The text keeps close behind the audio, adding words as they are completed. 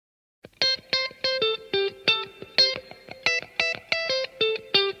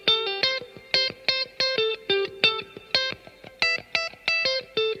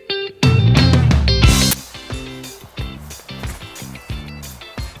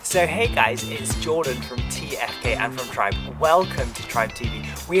So hey guys, it's Jordan from TFK and from Tribe. Welcome to Tribe TV.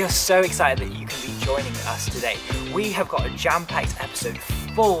 We are so excited that you can be joining us today. We have got a jam-packed episode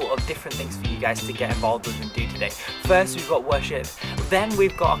full of different things for you guys to get involved with and do today. First we've got worship, then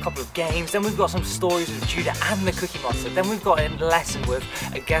we've got a couple of games, then we've got some stories with Judah and the Cookie Monster, then we've got a lesson with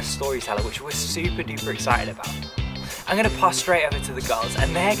a guest storyteller which we're super duper excited about. I'm going to pass straight over to the girls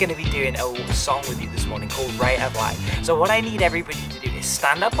and they're going to be doing a song with you this morning called Ray of Light. So what I need everybody to do is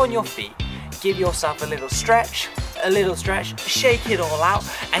stand up on your feet, give yourself a little stretch, shake it all out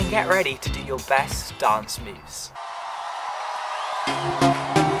and get ready to do your best dance moves.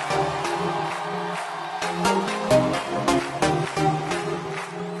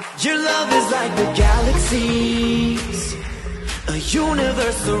 Your love is like the galaxies, a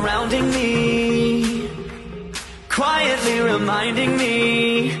universe surrounding me, quietly reminding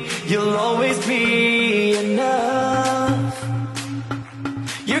me you'll always be enough.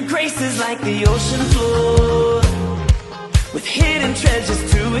 Your grace is like the ocean floor, with hidden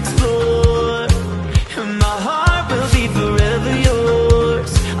treasures to explore. And my heart will be forever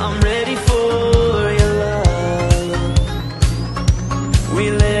yours. I'm ready for your love.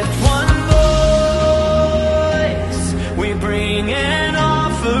 We lift one voice, we bring an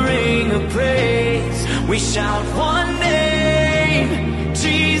offering of praise. We shout one name,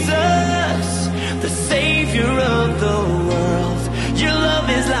 Jesus, the Savior of the world. Your love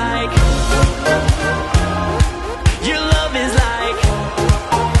is like, your love is like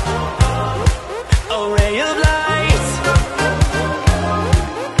a ray of light.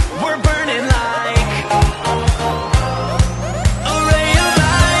 We're burning like a ray of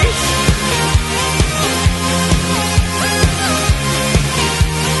light.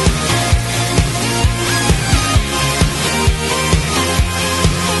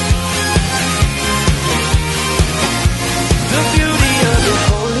 The beauty of your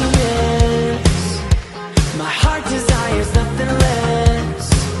holiness, my heart desires nothing less.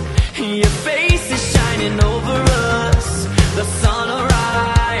 Your face is shining over us, the sun of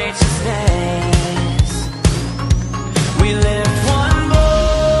righteousness. We lift one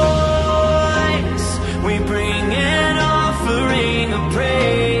voice, we bring an offering of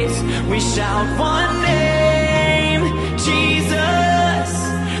praise. We shout one name, Jesus,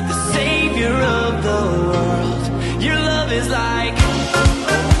 the Savior of the world. Your love is like,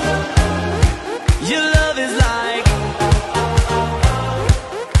 your love is like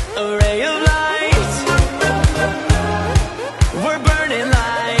a ray of light. We're burning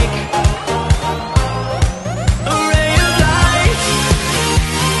like a ray of light.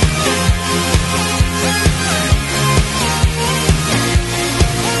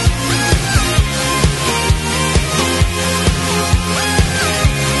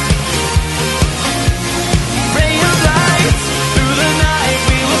 Ray of light, through the night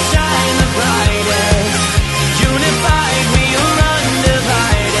we will shine the brightest. Unified we are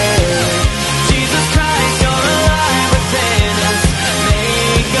undivided. Jesus Christ, you're alive within us.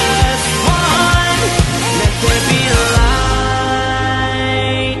 Make us one. Let there be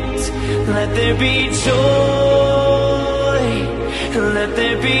light. Let there be joy. Let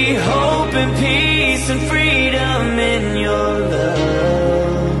there be hope and peace and freedom in your love.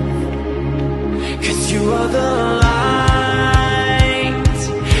 'Cause you are the light,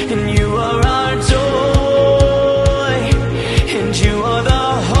 and you are our joy, and you are the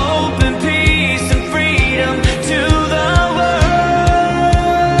hope and peace and freedom to the world.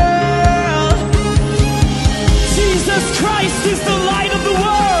 Jesus Christ is the light of the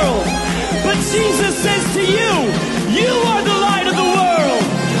world, but Jesus says to you, you are the light of the world.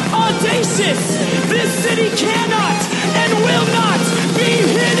 Audacious, this city cannot and will not be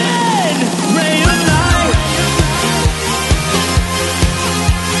hidden. Ray of light,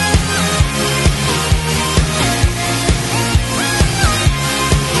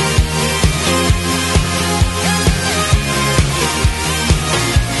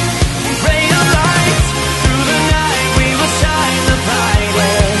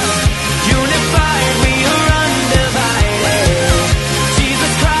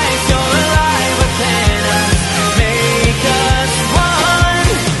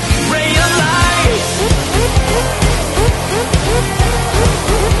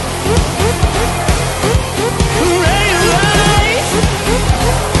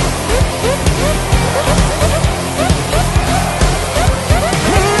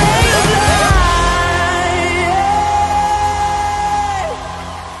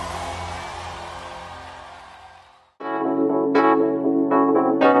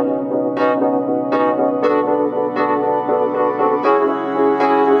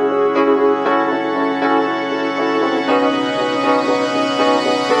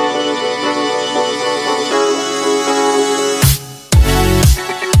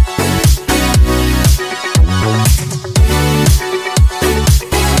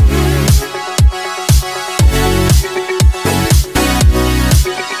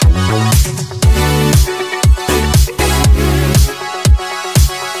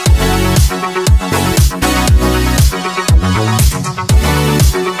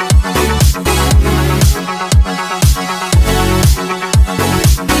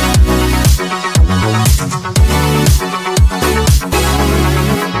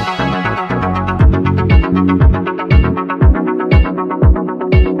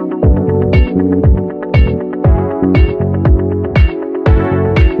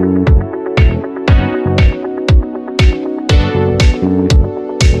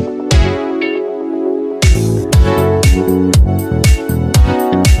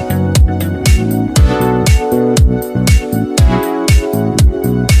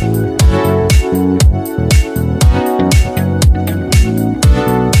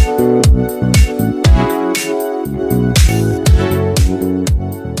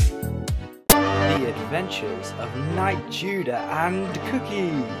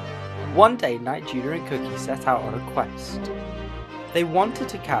 Cookie! One day, Knight Judah and Cookie set out on a quest. They wanted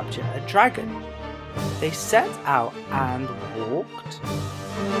to capture a dragon. They set out and walked.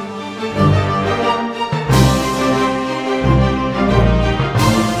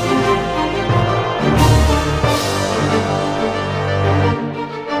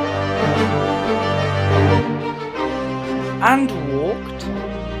 And walked.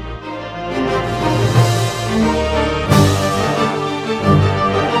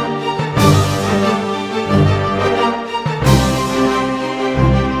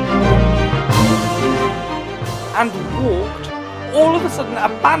 And walked. All of a sudden, a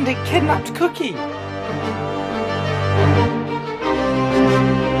bandit kidnapped Cookie.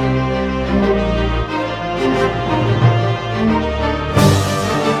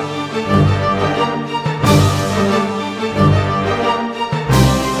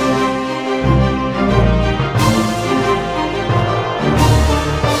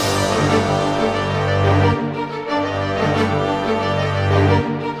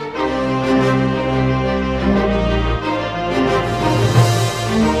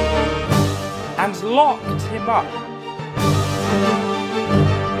 And locked him up.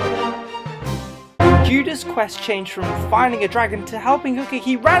 Judah's quest changed from finding a dragon to helping Cookie.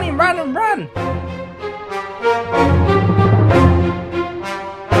 He ran and ran and ran.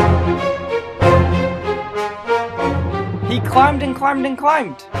 He climbed and climbed and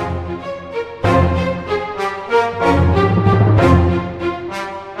climbed.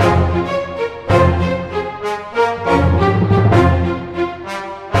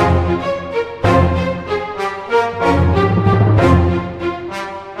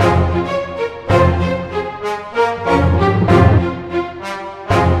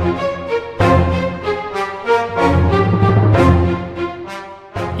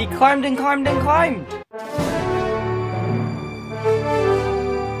 He climbed and climbed and climbed.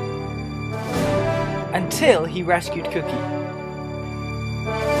 Until he rescued Cookie.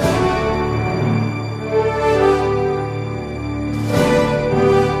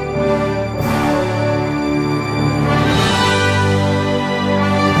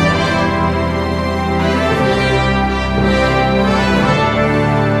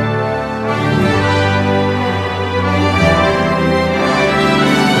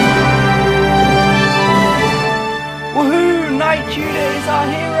 Woohoo! Knight Judah is our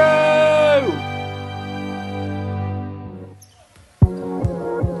hero!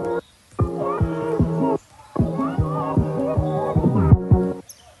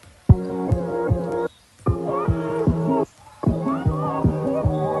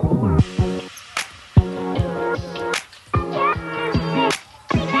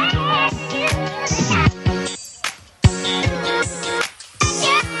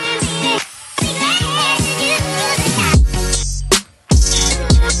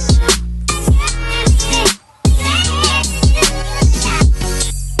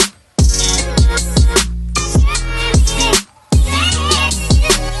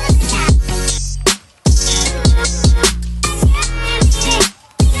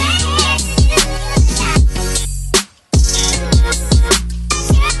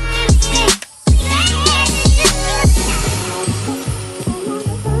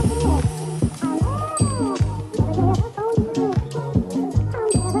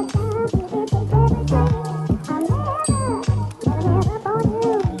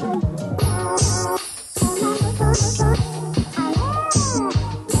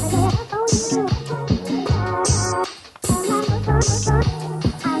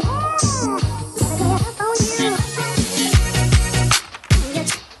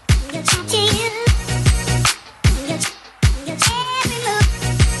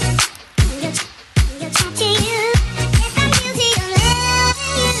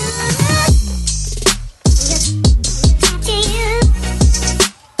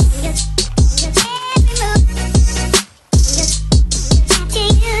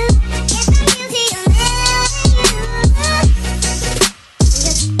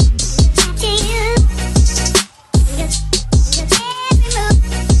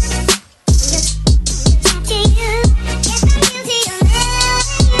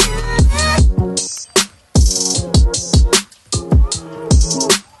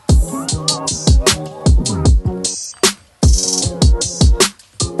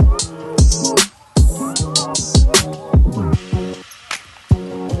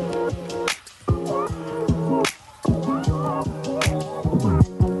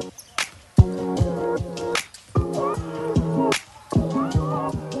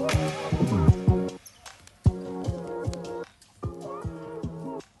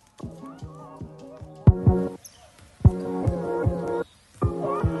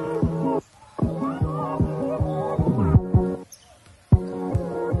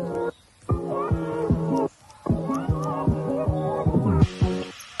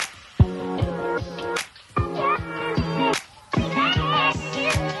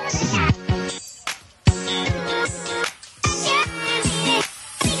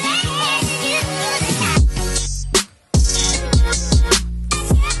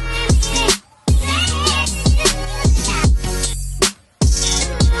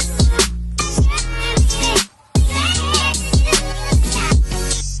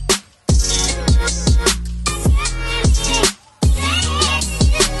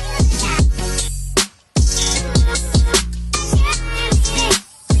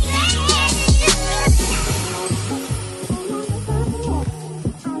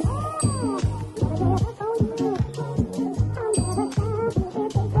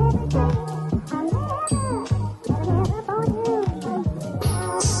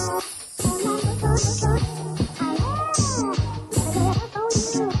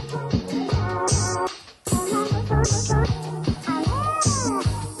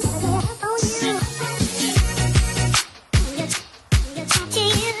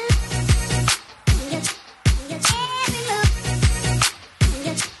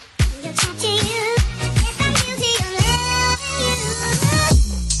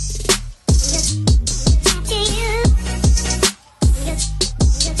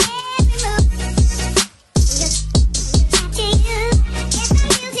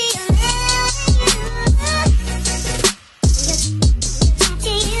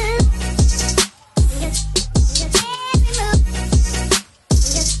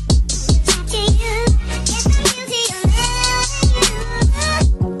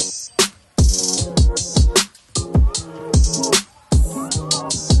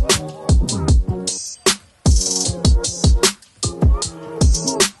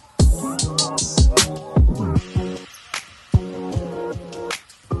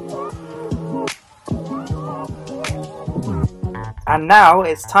 And now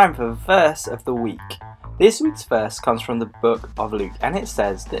it's time for verse of the week. This week's verse comes from the book of Luke, and it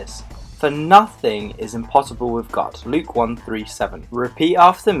says this: "For nothing is impossible with God." Luke 1:3-7. Repeat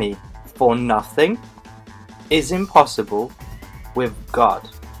after me. For nothing is impossible with God.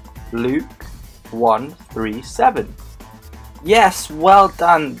 Luke 1:3-7. Yes, well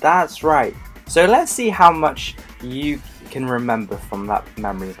done, that's right. So let's see how much you can remember from that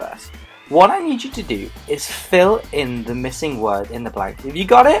memory verse. What I need you to do is fill in the missing word in the blank. Have you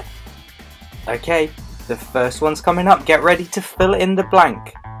got it? Okay, the first one's coming up. Get ready to fill in the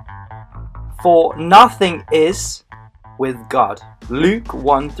blank. For nothing is with God. Luke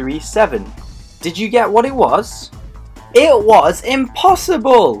 1:3-7. Did you get what it was? It was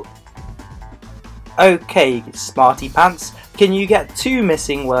impossible! Okay, smarty pants, can you get two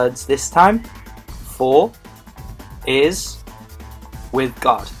missing words this time? For is with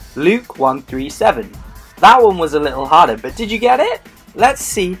God. Luke 1:3-7. That one was a little harder, but did you get it? Let's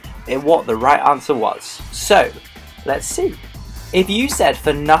see what the right answer was. So, let's see. If you said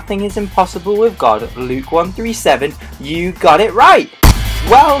for nothing is impossible with God, Luke 1:3-7, you got it right.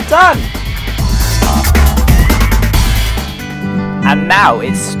 Well done. And now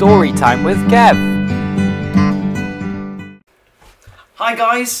it's story time with Kev. Hi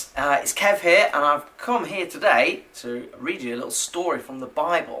guys, it's Kev here, and I've come here today to read you a little story from the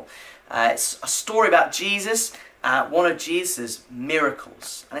Bible. It's a story about Jesus, one of Jesus'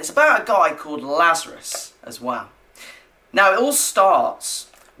 miracles, and it's about a guy called Lazarus as well. Now it all starts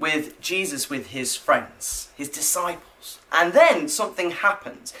with Jesus with his friends, his disciples, and then something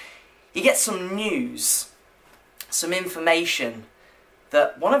happens. He gets some news, some information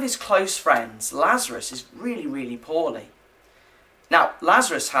that one of his close friends, Lazarus, is really poorly. Now,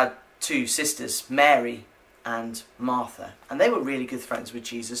 Lazarus had two sisters, Mary and Martha, and they were really good friends with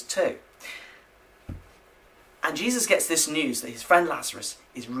Jesus too. And Jesus gets this news that his friend Lazarus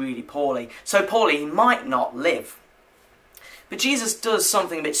is really poorly, so poorly he might not live. But Jesus does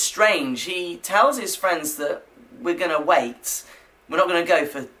something a bit strange. He tells his friends that we're going to wait, we're not going to go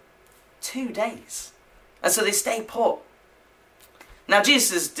for 2 days. And so they stay put. Now,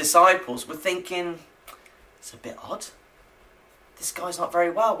 Jesus' disciples were thinking, it's a bit odd. This guy's not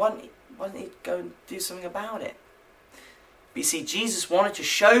very well. Why don't he go and do something about it? But you see, Jesus wanted to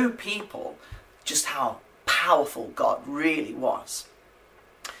show people just how powerful God really was.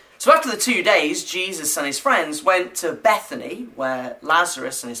 So after the 2 days, Jesus and his friends went to Bethany, where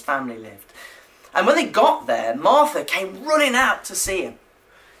Lazarus and his family lived. And when they got there, Martha came running out to see him.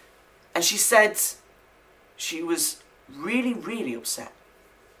 And she said she was really upset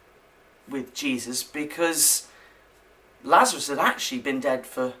with Jesus because Lazarus had actually been dead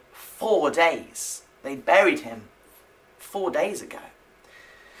for 4 days. They buried him 4 days ago.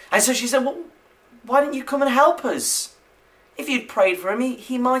 And so she said, well, why didn't you come and help us? If you'd prayed for him,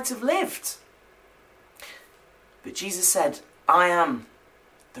 he might have lived. But Jesus said, I am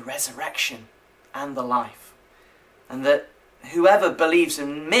the resurrection and the life. And that whoever believes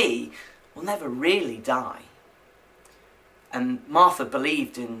in me will never really die. And Martha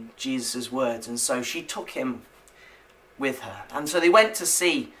believed in Jesus' words, and so she took him with her. And so they went to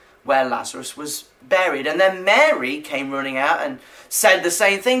see where Lazarus was buried. And then Mary came running out and said the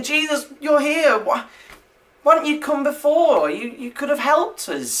same thing. Jesus, you're here. Why don't you come before? You could have helped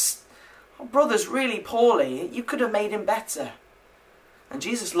us. Our brother's really poorly. You could have made him better. And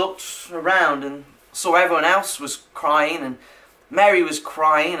Jesus looked around and saw everyone else was crying, and Mary was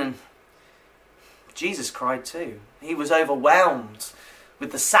crying, and Jesus cried too. He was overwhelmed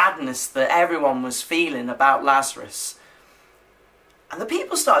with the sadness that everyone was feeling about Lazarus. And the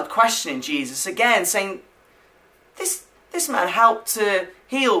people started questioning Jesus again, saying, this man helped to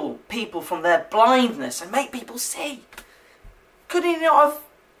heal people from their blindness and make people see. Could he not have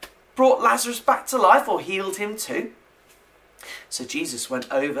brought Lazarus back to life or healed him too? So Jesus went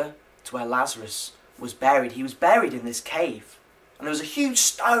over to where Lazarus was buried. He was buried in this cave. And there was a huge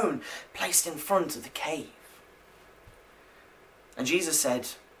stone placed in front of the cave. And Jesus said,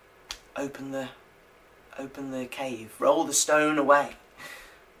 open the cave, roll the stone away.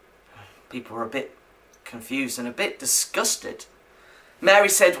 People were a bit confused and a bit disgusted. Mary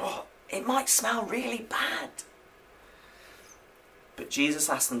said, well, it might smell really bad. But Jesus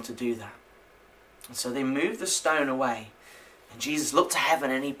asked them to do that. And so they moved the stone away. And Jesus looked to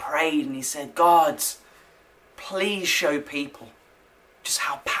heaven and he prayed and he said, God, please show people just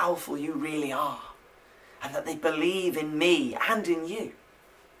how powerful you really are, and that they believe in me and in you.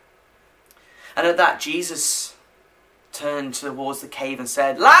 And at that, Jesus turned towards the cave and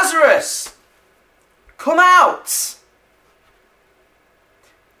said, Lazarus, come out!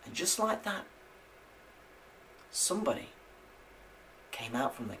 And just like that, somebody came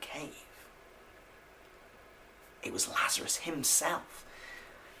out from the cave. It was Lazarus himself.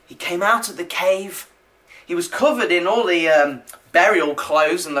 He came out of the cave. He was covered in all the burial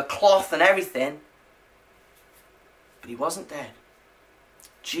clothes and the cloth and everything. But he wasn't dead.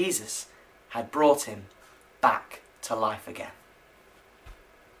 Jesus had brought him back to life again.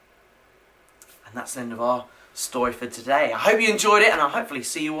 And that's the end of our story for today. I hope you enjoyed it, and I'll hopefully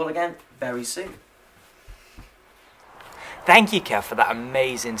see you all again very soon. Thank you, Kev, for that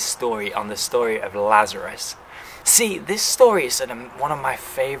amazing story on the story of Lazarus. See, this story is one of my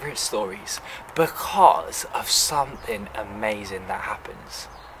favourite stories because of something amazing that happens.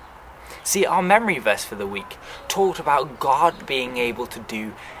 See, our memory verse for the week talked about God being able to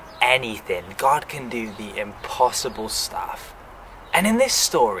do anything. God can do the impossible stuff. And in this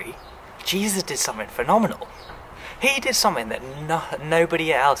story, Jesus did something phenomenal. He did something that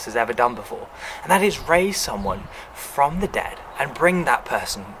nobody else has ever done before, and that is raise someone from the dead and bring that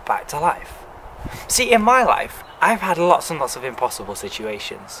person back to life. See, in my life, I've had lots and lots of impossible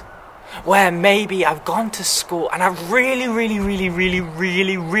situations where maybe I've gone to school and I've really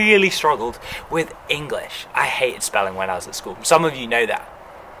struggled with English. I hated spelling when I was at school. Some of you know that.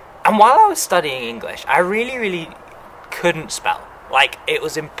 And while I was studying English, I really couldn't spell. Like, it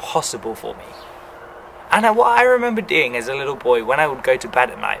was impossible for me. And what I remember doing as a little boy when I would go to bed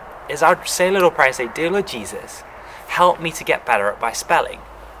at night is I'd say a little prayer and say, "Dear Lord Jesus, help me to get better at my spelling."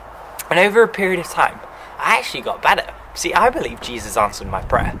 And over a period of time, I actually got better. See, I believe Jesus answered my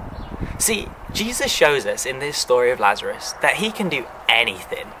prayer. See, Jesus shows us in this story of Lazarus that he can do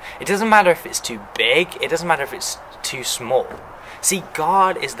anything. It doesn't matter if it's too big, it doesn't matter if it's too small. See,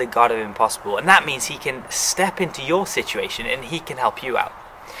 God is the God of impossible, and that means he can step into your situation and he can help you out.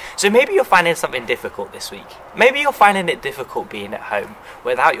 So maybe you're finding something difficult this week. Maybe you're finding it difficult being at home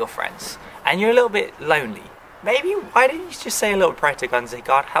without your friends, and you're a little bit lonely. Maybe why don't you just say a little prayer to God and say,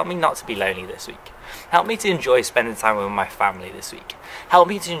 "God, help me not to be lonely this week. Help me to enjoy spending time with my family this week. Help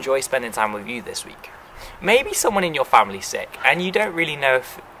me to enjoy spending time with you this week." Maybe someone in your family's sick and you don't really know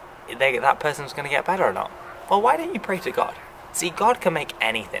if that person's going to get better or not. Well, why don't you pray to God? See, God can make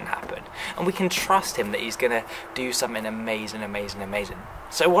anything happen, and we can trust him that he's going to do something amazing.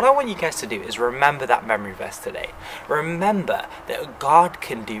 So what I want you guys to do is remember that memory verse today. Remember that God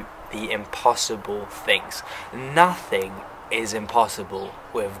can do the impossible things. Nothing is impossible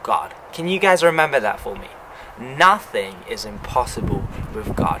with God. Can you guys remember that for me? Nothing is impossible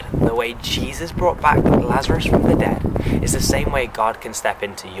with God. The way Jesus brought back Lazarus from the dead is the same way God can step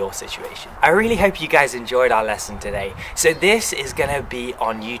into your situation. I really hope you guys enjoyed our lesson today. So this is going to be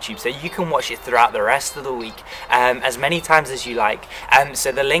on YouTube, so you can watch it throughout the rest of the week, as many times as you like.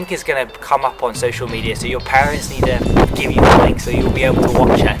 So the link is going to come up on social media, so your parents need to give you the link so you'll be able to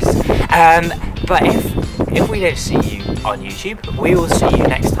watch us. But if we don't see you on YouTube, we will see you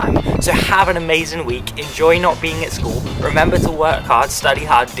next time. So have an amazing week. Enjoy not being at school. Remember to work hard, study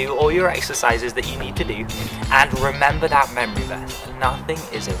hard, do all your exercises that you need to do, and remember that memory verse. Nothing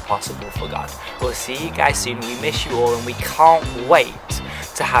is impossible for God. We'll see you guys soon. We miss you all, and we can't wait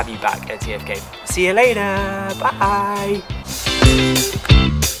to have you back at TFK. See you later. Bye.